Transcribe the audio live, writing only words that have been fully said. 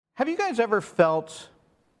Have you guys ever felt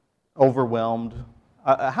overwhelmed?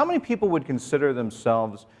 How many people would consider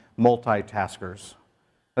themselves multitaskers?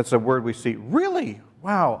 That's a word we see. Really?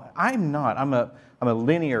 Wow, I'm not. I'm a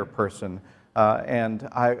linear person. And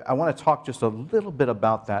I want to talk just a little bit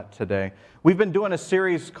about that today. We've been doing a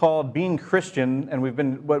series called Being Christian, and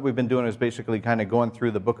what we've been doing is basically kind of going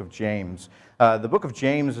through the book of James. The book of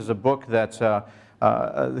James is a book that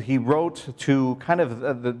he wrote to kind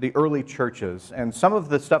of the early churches. And some of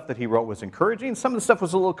the stuff that he wrote was encouraging, some of the stuff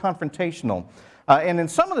was a little confrontational. And in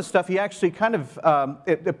some of the stuff, he actually kind of,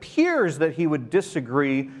 it appears that he would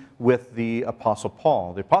disagree with the Apostle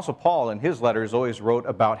Paul. The Apostle Paul, in his letters, always wrote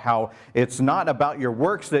about how it's not about your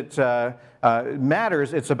works that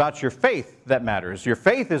matters, it's about your faith that matters. Your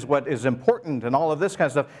faith is what is important and all of this kind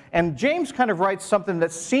of stuff. And James kind of writes something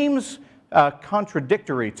that seems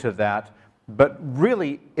contradictory to that, but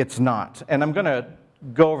really it's not. And I'm going to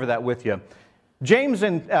go over that with you. James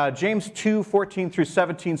in James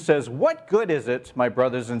 2:14-17 says, "What good is it, my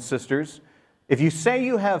brothers and sisters, if you say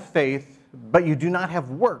you have faith, but you do not have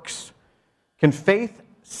works? Can faith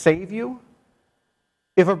save you?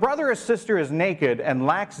 If a brother or sister is naked and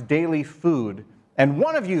lacks daily food, and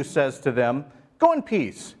one of you says to them, 'Go in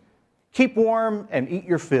peace, keep warm and eat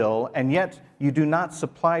your fill,' and yet you do not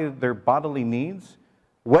supply their bodily needs,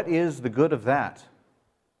 what is the good of that?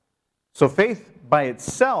 So faith by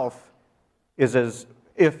itself is as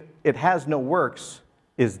if it has no works,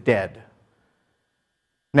 is dead."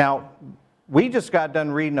 Now, we just got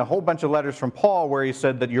done reading a whole bunch of letters from Paul where he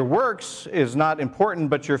said that your works is not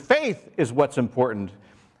important, but your faith is what's important.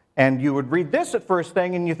 And you would read this at first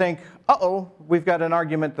thing and you think, uh-oh, we've got an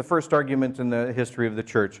argument, the first argument in the history of the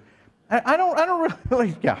church. I don't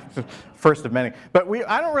really, yeah, first of many, but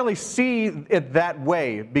I don't really see it that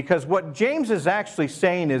way, because what James is actually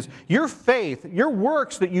saying is your faith, your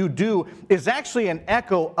works that you do is actually an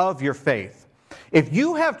echo of your faith. If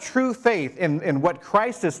you have true faith in what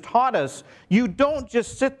Christ has taught us, you don't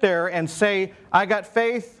just sit there and say, I got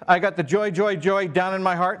faith, I got the joy, joy, joy down in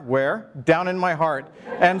my heart. Where? Down in my heart.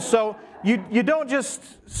 And so you don't just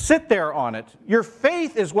sit there on it. Your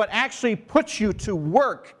faith is what actually puts you to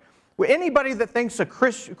work. Anybody that thinks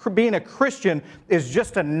being a Christian is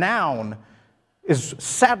just a noun is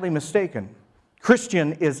sadly mistaken.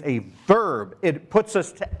 Christian is a verb. It puts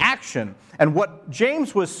us to action. And what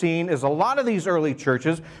James was seeing is a lot of these early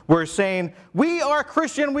churches were saying, we are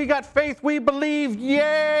Christian, we got faith, we believe,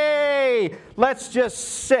 yay! Let's just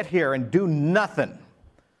sit here and do nothing.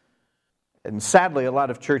 And sadly, a lot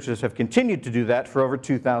of churches have continued to do that for over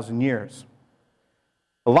 2,000 years.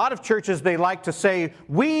 A lot of churches, they like to say,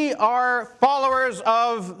 we are followers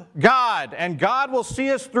of God, and God will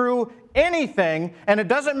see us through anything, and it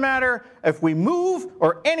doesn't matter if we move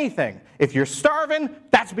or anything. If you're starving,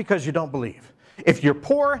 that's because you don't believe. If you're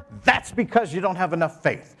poor, that's because you don't have enough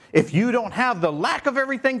faith. If you don't have the lack of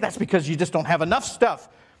everything, that's because you just don't have enough stuff.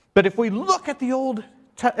 But if we look at the old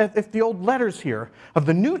letters here of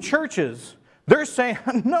the new churches, they're saying,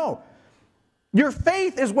 no. Your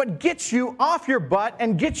faith is what gets you off your butt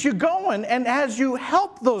and gets you going, and as you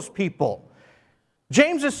help those people.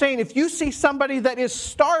 James is saying if you see somebody that is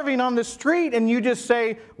starving on the street and you just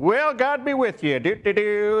say, well, God be with you,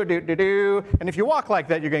 do-do-do, do-do-do, and if you walk like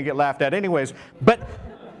that, you're going to get laughed at anyways. But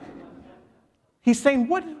he's saying,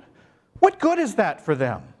 what good is that for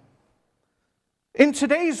them? In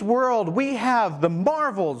today's world, we have the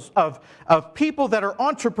marvels of people that are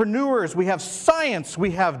entrepreneurs. We have science.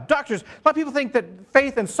 We have doctors. A lot of people think that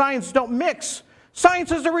faith and science don't mix.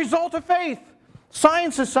 Science is a result of faith.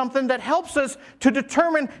 Science is something that helps us to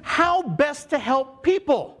determine how best to help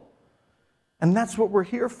people. And that's what we're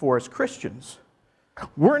here for as Christians.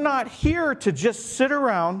 We're not here to just sit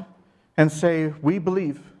around and say, we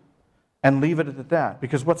believe, and leave it at that.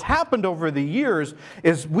 Because what's happened over the years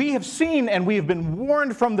is we have seen, and we have been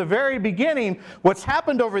warned from the very beginning, what's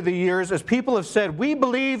happened over the years is people have said, we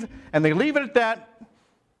believe, and they leave it at that,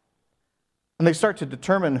 and they start to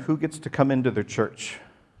determine who gets to come into their church,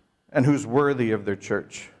 and who's worthy of their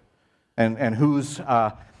church, and who's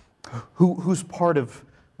part of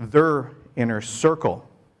their inner circle.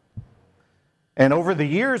 And over the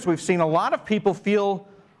years, we've seen a lot of people feel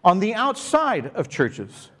on the outside of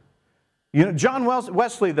churches. You know, John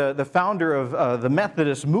Wesley, the founder of the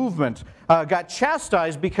Methodist movement, got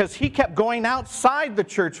chastised because he kept going outside the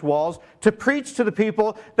church walls to preach to the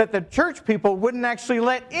people that the church people wouldn't actually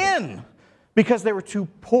let in because they were too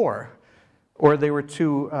poor or they were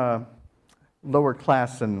too lower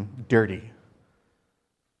class and dirty.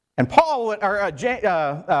 And Paul,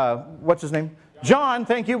 what's his name? John,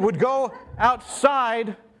 thank you, would go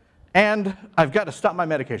outside, and I've got to stop my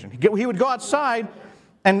medication. He would go outside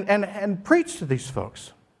and preach to these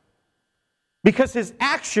folks. Because his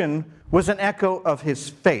action was an echo of his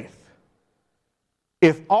faith.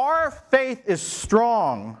 If our faith is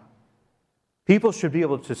strong, people should be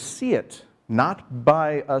able to see it, not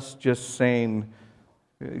by us just saying,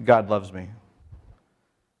 God loves me,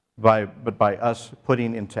 but by us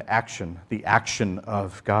putting into action the action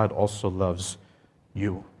of God also loves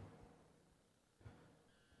you.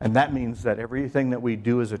 And that means that everything that we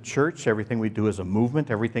do as a church, everything we do as a movement,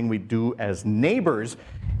 everything we do as neighbors,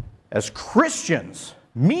 as Christians,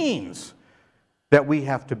 means that we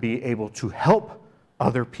have to be able to help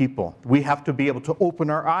other people. We have to be able to open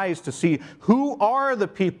our eyes to see who are the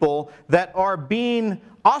people that are being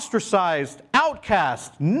ostracized,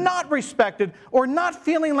 outcast, not respected, or not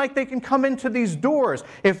feeling like they can come into these doors.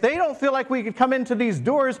 If they don't feel like we can come into these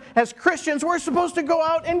doors, as Christians, we're supposed to go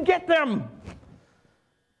out and get them.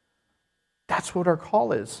 That's what our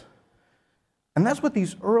call is. And that's what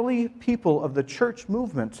these early people of the church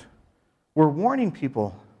movement were warning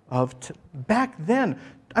people of back then.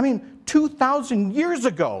 2,000 years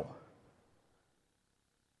ago.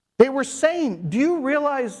 They were saying, do you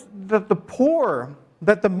realize that the poor,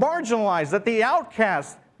 that the marginalized, that the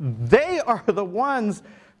outcast, they are the ones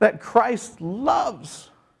that Christ loves?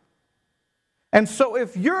 And so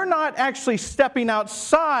if you're not actually stepping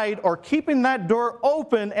outside or keeping that door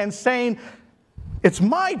open and saying, it's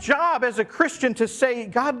my job as a Christian to say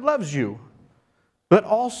God loves you, but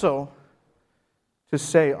also to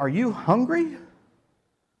say, are you hungry?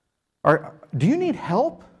 Do you need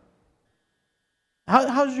help?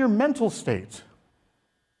 How's your mental state?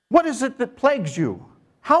 What is it that plagues you?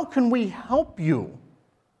 How can we help you?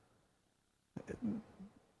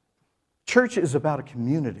 Church is about a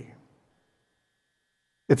community.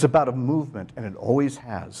 It's about a movement, and it always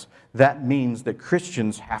has. That means that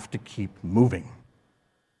Christians have to keep moving.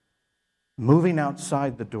 Moving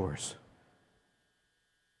outside the doors.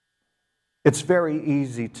 It's very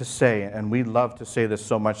easy to say, and we love to say this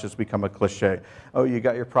so much it's become a cliche. Oh, you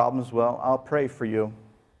got your problems? Well, I'll pray for you.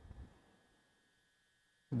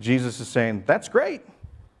 Jesus is saying, that's great,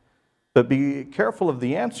 but be careful of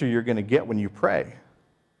the answer you're going to get when you pray.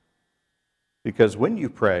 Because when you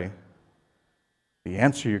pray, the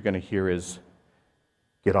answer you're going to hear is,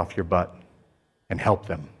 get off your butt and help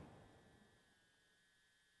them.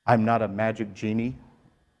 I'm not a magic genie.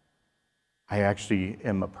 I actually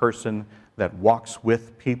am a person that walks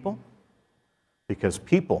with people, because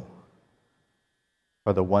people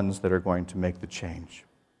are the ones that are going to make the change.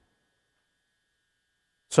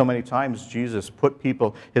 So many times Jesus put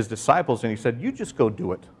people, his disciples, and he said, you just go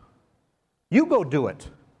do it. You go do it.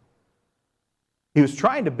 He was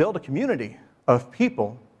trying to build a community of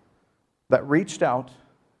people that reached out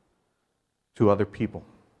to other people.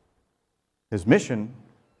 His mission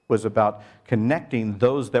was about connecting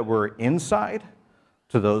those that were inside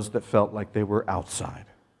to those that felt like they were outside.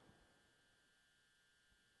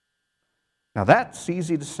 Now that's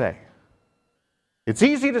easy to say. It's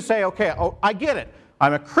easy to say, okay, I get it.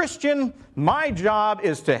 I'm a Christian. My job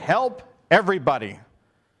is to help everybody.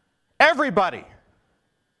 Everybody.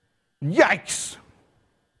 Yikes.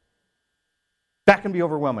 That can be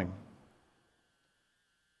overwhelming.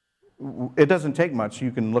 It doesn't take much.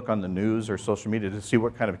 You can look on the news or social media to see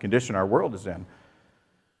what kind of condition our world is in.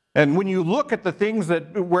 And when you look at the things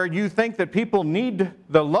where you think that people need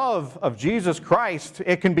the love of Jesus Christ,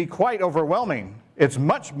 it can be quite overwhelming. It's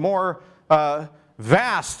much more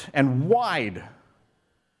vast and wide.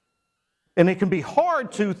 And it can be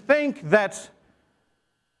hard to think that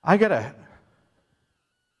I gotta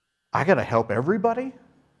help everybody.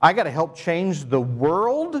 I gotta help change the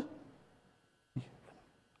world.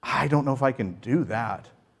 I don't know if I can do that.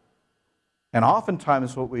 And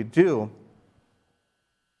oftentimes what we do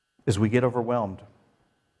is we get overwhelmed.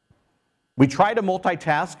 We try to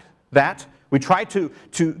multitask that. We try to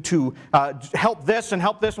help this and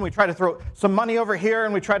help this, and we try to throw some money over here,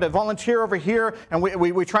 and we try to volunteer over here, and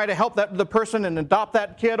we try to help the person and adopt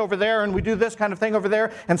that kid over there, and we do this kind of thing over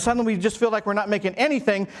there, and suddenly we just feel like we're not making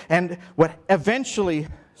anything, and what eventually,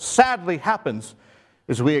 sadly, happens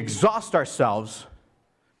is we exhaust ourselves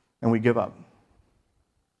and we give up.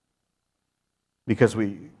 Because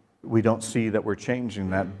we don't see that we're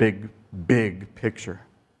changing that big, big picture.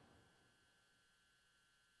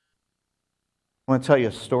 I want to tell you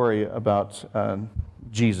a story about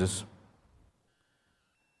Jesus.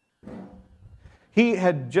 He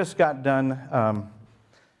had just got done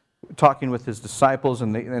talking with his disciples,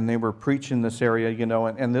 and they were preaching this area,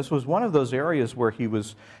 and this was one of those areas where he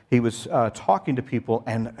was talking to people,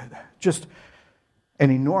 and just an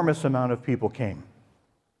enormous amount of people came.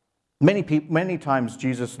 Many times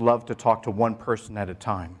Jesus loved to talk to one person at a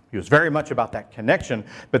time. He was very much about that connection,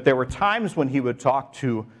 but there were times when he would talk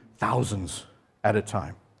to thousands at a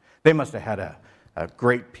time. They must have had a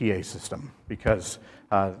great PA system because,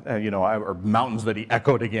 or mountains that he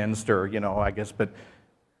echoed against, or, I guess. But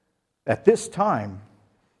at this time,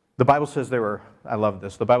 the Bible says I love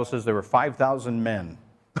this, the Bible says there were 5,000 men.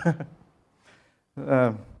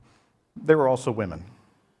 There were also women.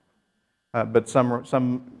 But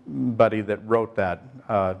somebody that wrote that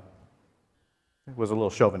was a little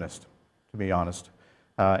chauvinist, to be honest.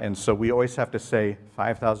 And so we always have to say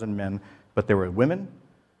 5,000 men, but there were women,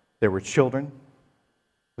 there were children,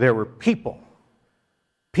 there were people.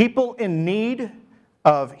 People in need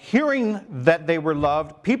of hearing that they were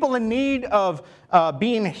loved, people in need of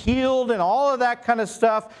being healed and all of that kind of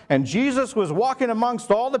stuff. And Jesus was walking amongst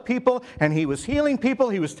all the people, and he was healing people.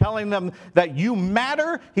 He was telling them that you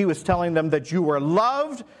matter. He was telling them that you were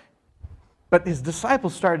loved. But his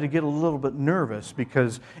disciples started to get a little bit nervous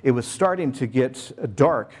because it was starting to get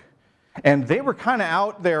dark. And they were kind of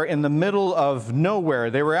out there in the middle of nowhere.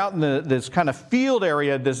 They were out in this kind of field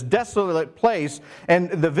area, this desolate place,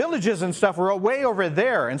 and the villages and stuff were way over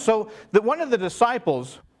there. And so one of the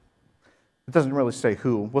disciples, it doesn't really say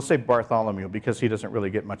who, we'll say Bartholomew because he doesn't really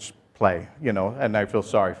get much play, and I feel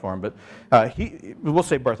sorry for him. But we'll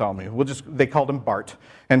say Bartholomew. They called him Bart.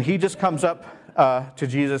 And he just comes up to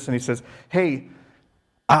Jesus and he says, hey,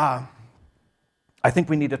 I think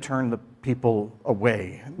we need to turn the people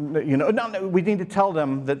away. No, we need to tell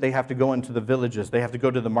them that they have to go into the villages. They have to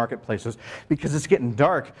go to the marketplaces because it's getting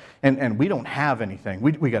dark and we don't have anything.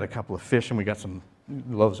 We got a couple of fish and we got some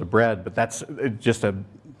loaves of bread, but that's just a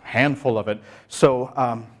handful of it.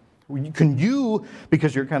 So can you,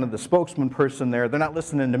 because you're kind of the spokesman person there, they're not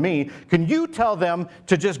listening to me, can you tell them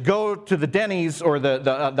to just go to the Denny's or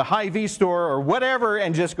the Hy-Vee store or whatever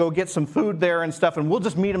and just go get some food there and stuff, and we'll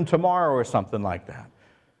just meet them tomorrow or something like that?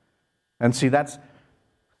 And see, that's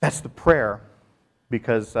the prayer,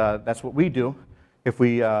 because that's what we do. If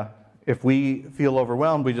we feel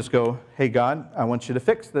overwhelmed, we just go, hey, God, I want you to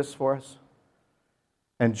fix this for us.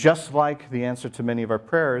 And just like the answer to many of our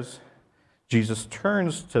prayers, Jesus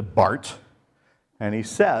turns to Bart and he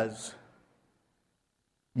says,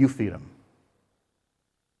 you feed him.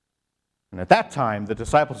 And at that time, the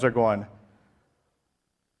disciples are going,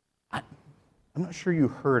 I'm not sure you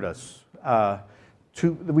heard us.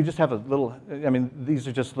 We just have a little, these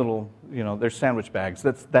are just little, they're sandwich bags.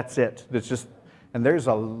 That's it. It's just, and there's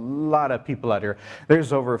a lot of people out here.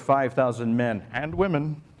 There's over 5,000 men and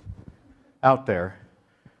women out there.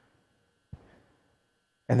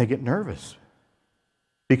 And they get nervous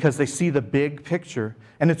because they see the big picture,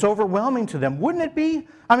 and it's overwhelming to them. Wouldn't it be?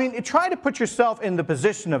 Try to put yourself in the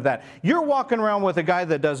position of that. You're walking around with a guy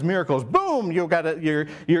that does miracles. Boom, you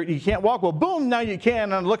can't walk. Well, boom, now you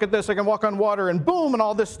can. And look at this, I can walk on water, and boom, and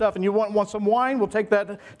all this stuff. And you want some wine? We'll take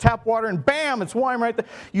that tap water, and bam, it's wine right there.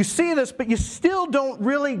 You see this, but you still don't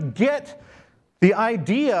really get the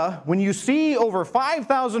idea when you see over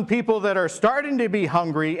 5,000 people that are starting to be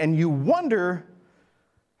hungry, and you wonder,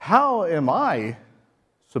 how am I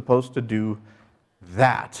supposed to do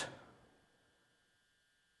that?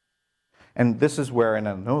 And this is where, and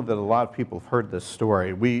I know that a lot of people have heard this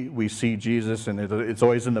story, we see Jesus, and it's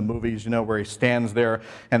always in the movies, where he stands there,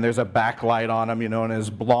 and there's a backlight on him, and his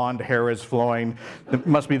blonde hair is flowing. It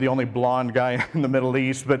must be the only blonde guy in the Middle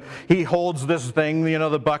East, but he holds this thing,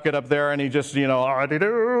 the bucket up there, and he just,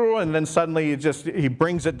 and then suddenly he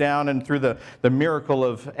brings it down, and through the miracle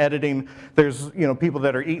of editing, there's, people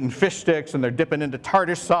that are eating fish sticks, and they're dipping into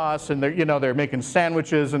tartar sauce, and they're making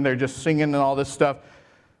sandwiches, and they're just singing and all this stuff.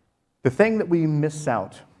 The thing that we miss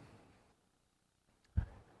out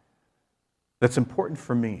that's important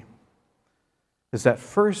for me is that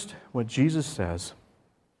first, what Jesus says,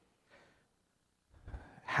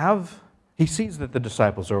 he sees that the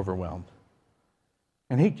disciples are overwhelmed,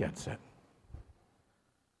 and he gets it.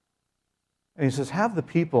 And he says, have the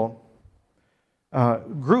people,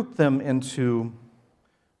 group them into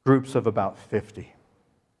groups of about 50,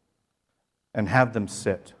 and have them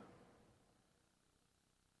sit.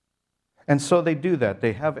 And so they do that.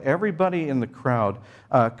 They have everybody in the crowd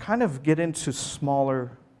kind of get into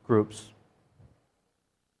smaller groups.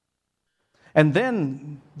 And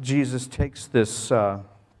then Jesus takes this, the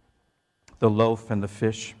loaf and the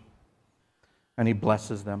fish, and he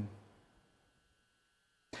blesses them.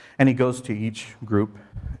 And he goes to each group,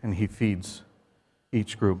 and he feeds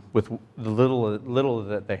each group with the little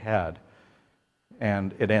that they had.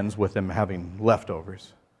 And it ends with them having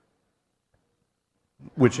leftovers,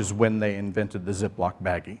 which is when they invented the Ziploc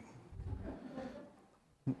baggie.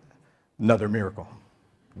 Another miracle.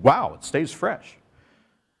 wow, it stays fresh.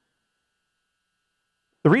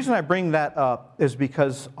 The reason I bring that up is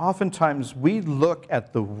because oftentimes we look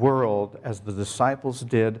at the world as the disciples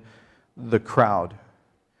did the crowd,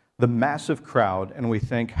 the massive crowd, and we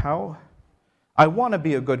think, I want to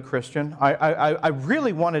be a good Christian. I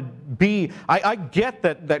really want to be. I get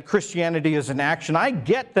that Christianity is an action. I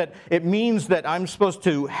get that it means that I'm supposed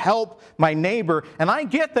to help my neighbor. And I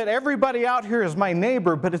get that everybody out here is my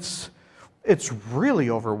neighbor, but it's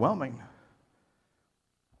really overwhelming.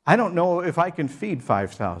 I don't know if I can feed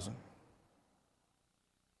 5,000.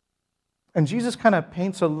 And Jesus kind of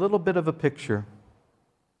paints a little bit of a picture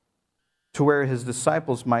to where his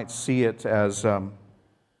disciples might see it as,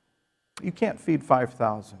 you can't feed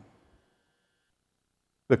 5,000.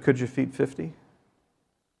 But could you feed 50?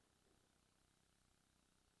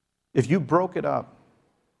 If you broke it up,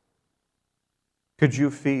 could you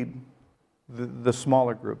feed the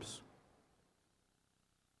smaller groups?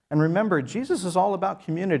 And remember, Jesus is all about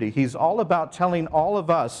community. He's all about telling all of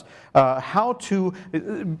us how to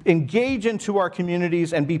engage into our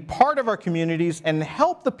communities and be part of our communities and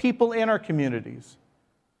help the people in our communities.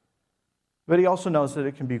 But he also knows that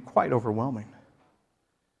it can be quite overwhelming.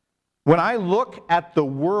 When I look at the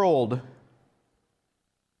world,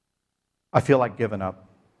 I feel like giving up.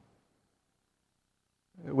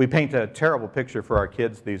 We paint a terrible picture for our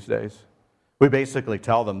kids these days. We basically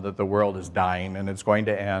tell them that the world is dying and it's going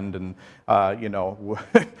to end. And,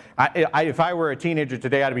 if I were a teenager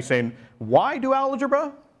today, I'd be saying, why do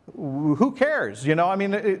algebra? Who cares?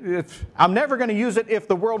 I'm never going to use it if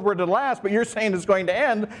the world were to last, but you're saying it's going to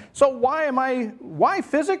end. So why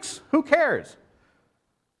physics? Who cares?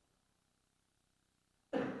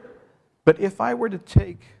 But if I were to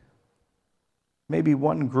take maybe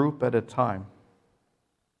one group at a time,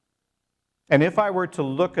 and if I were to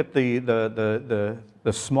look at the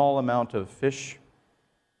small amount of fish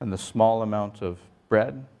and the small amount of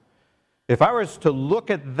bread, if I was to look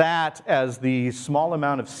at that as the small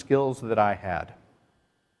amount of skills that I had,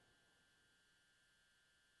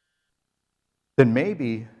 then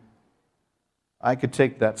maybe I could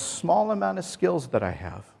take that small amount of skills that I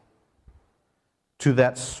have to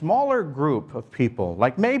that smaller group of people.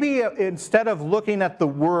 Like maybe instead of looking at the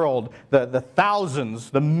world, the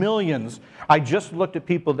thousands, the millions, I just looked at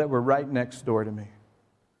people that were right next door to me.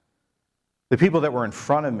 The people that were in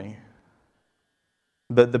front of me.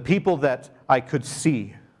 The people that I could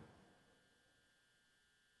see.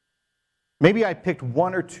 Maybe I picked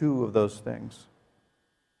one or two of those things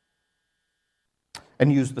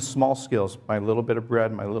and used the small skills, my little bit of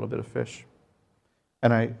bread, my little bit of fish.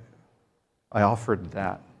 And I offered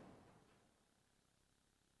that.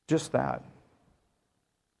 Just that.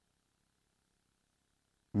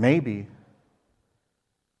 Maybe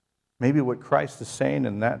what Christ is saying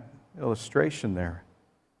in that illustration there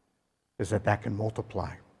is that can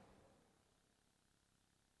multiply.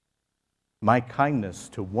 My kindness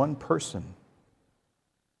to one person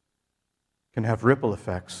can have ripple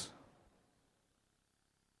effects.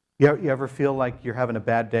 You ever feel like you're having a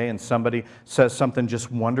bad day and somebody says something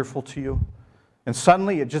just wonderful to you? And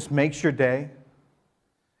suddenly it just makes your day?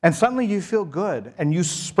 And suddenly you feel good and you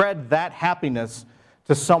spread that happiness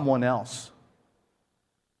to someone else.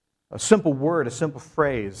 A simple word, a simple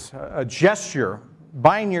phrase, a gesture,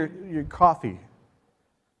 buying your coffee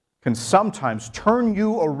can sometimes turn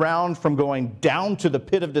you around from going down to the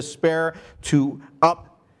pit of despair to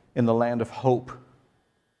up in the land of hope.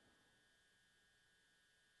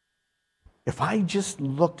 If I just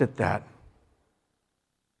looked at that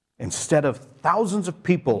instead of thousands of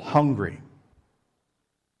people hungry,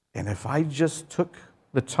 and if I just took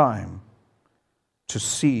the time to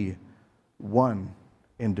see one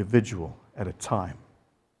individual at a time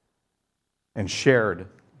and shared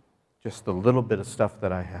just a little bit of stuff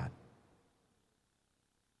that I had.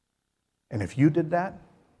 And if you did that,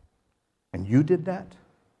 and you did that,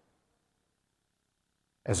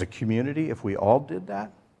 as a community, if we all did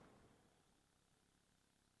that,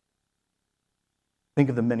 think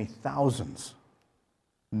of the many thousands,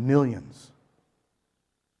 millions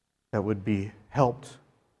that would be helped,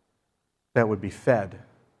 that would be fed,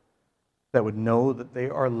 that would know that they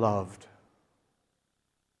are loved.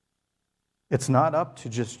 It's not up to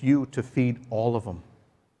just you to feed all of them.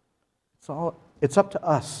 It's up to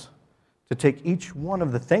us to take each one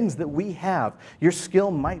of the things that we have. Your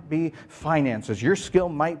skill might be finances. Your skill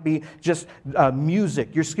might be just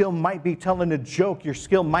music. Your skill might be telling a joke. Your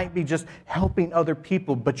skill might be just helping other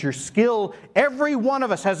people. But your skill, every one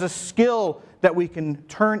of us has a skill that we can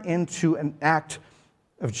turn into an act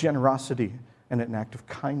of generosity and an act of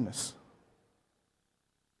kindness.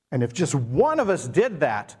 And if just one of us did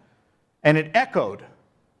that, and it echoed,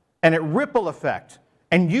 and it ripple effect.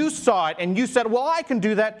 And you saw it and you said, well, I can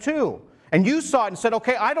do that too. And you saw it and said,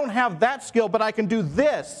 okay, I don't have that skill, but I can do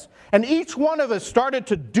this. And each one of us started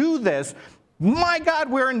to do this. My God,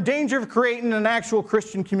 we're in danger of creating an actual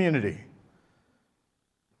Christian community.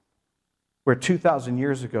 Where 2,000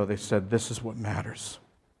 years ago they said, this is what matters.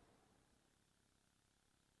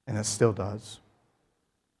 And it still does.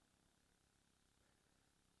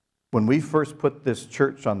 When we first put this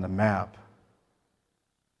church on the map,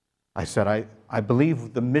 I said, I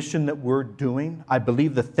believe the mission that we're doing, I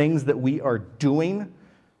believe the things that we are doing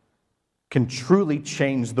can truly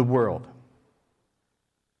change the world.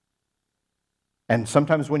 And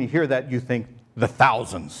sometimes when you hear that, you think the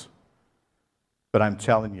thousands. But I'm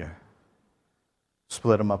telling you,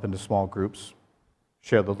 split them up into small groups,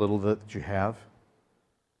 share the little that you have.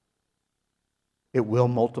 It will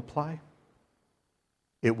multiply.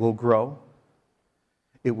 It will grow.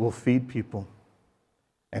 It will feed people.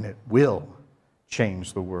 And it will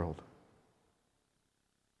change the world.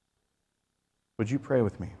 Would you pray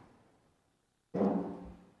with me?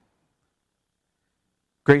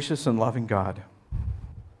 Gracious and loving God,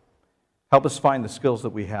 help us find the skills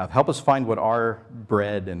that we have. Help us find what our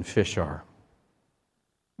bread and fish are.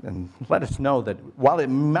 And let us know that while it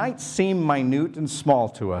might seem minute and small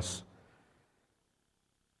to us,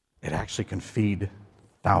 it actually can feed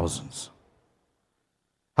thousands.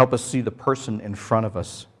 Help us see the person in front of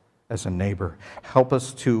us as a neighbor. Help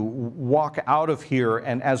us to walk out of here,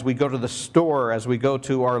 and as we go to the store, as we go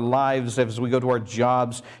to our lives, as we go to our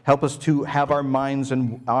jobs, help us to have our minds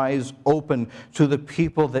and eyes open to the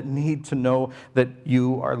people that need to know that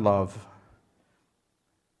you are love.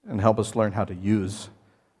 And help us learn how to use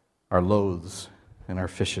our loaves and our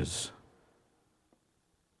fishes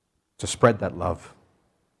to spread that love,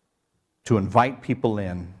 to invite people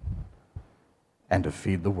in, and to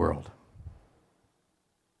feed the world.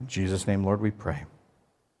 In Jesus' name, Lord, we pray.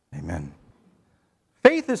 Amen.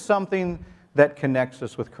 Faith is something that connects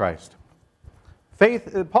us with Christ.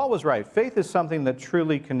 Faith, Paul was right. Faith is something that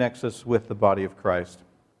truly connects us with the body of Christ,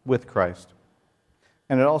 with Christ.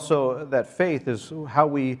 And it also, that faith is how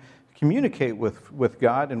we communicate with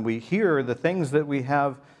God, and we hear the things that we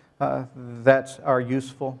have that are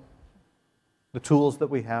useful, the tools that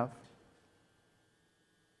we have.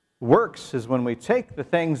 Works is when we take the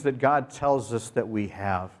things that God tells us that we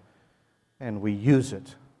have and we use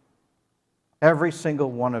it. Every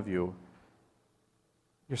single one of you,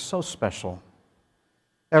 you're so special.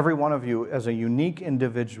 Every one of you, as a unique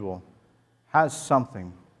individual, has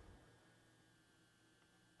something.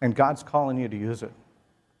 And God's calling you to use it.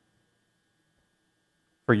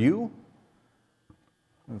 For you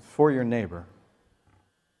and for your neighbor.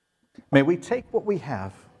 May we take what we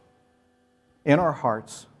have in our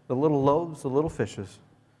hearts, the little loaves, the little fishes,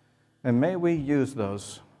 and may we use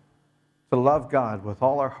those to love God with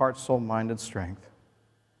all our heart, soul, mind, and strength,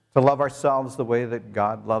 to love ourselves the way that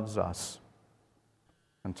God loves us,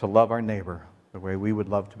 and to love our neighbor the way we would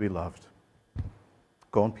love to be loved.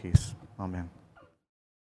 Go in peace. Amen.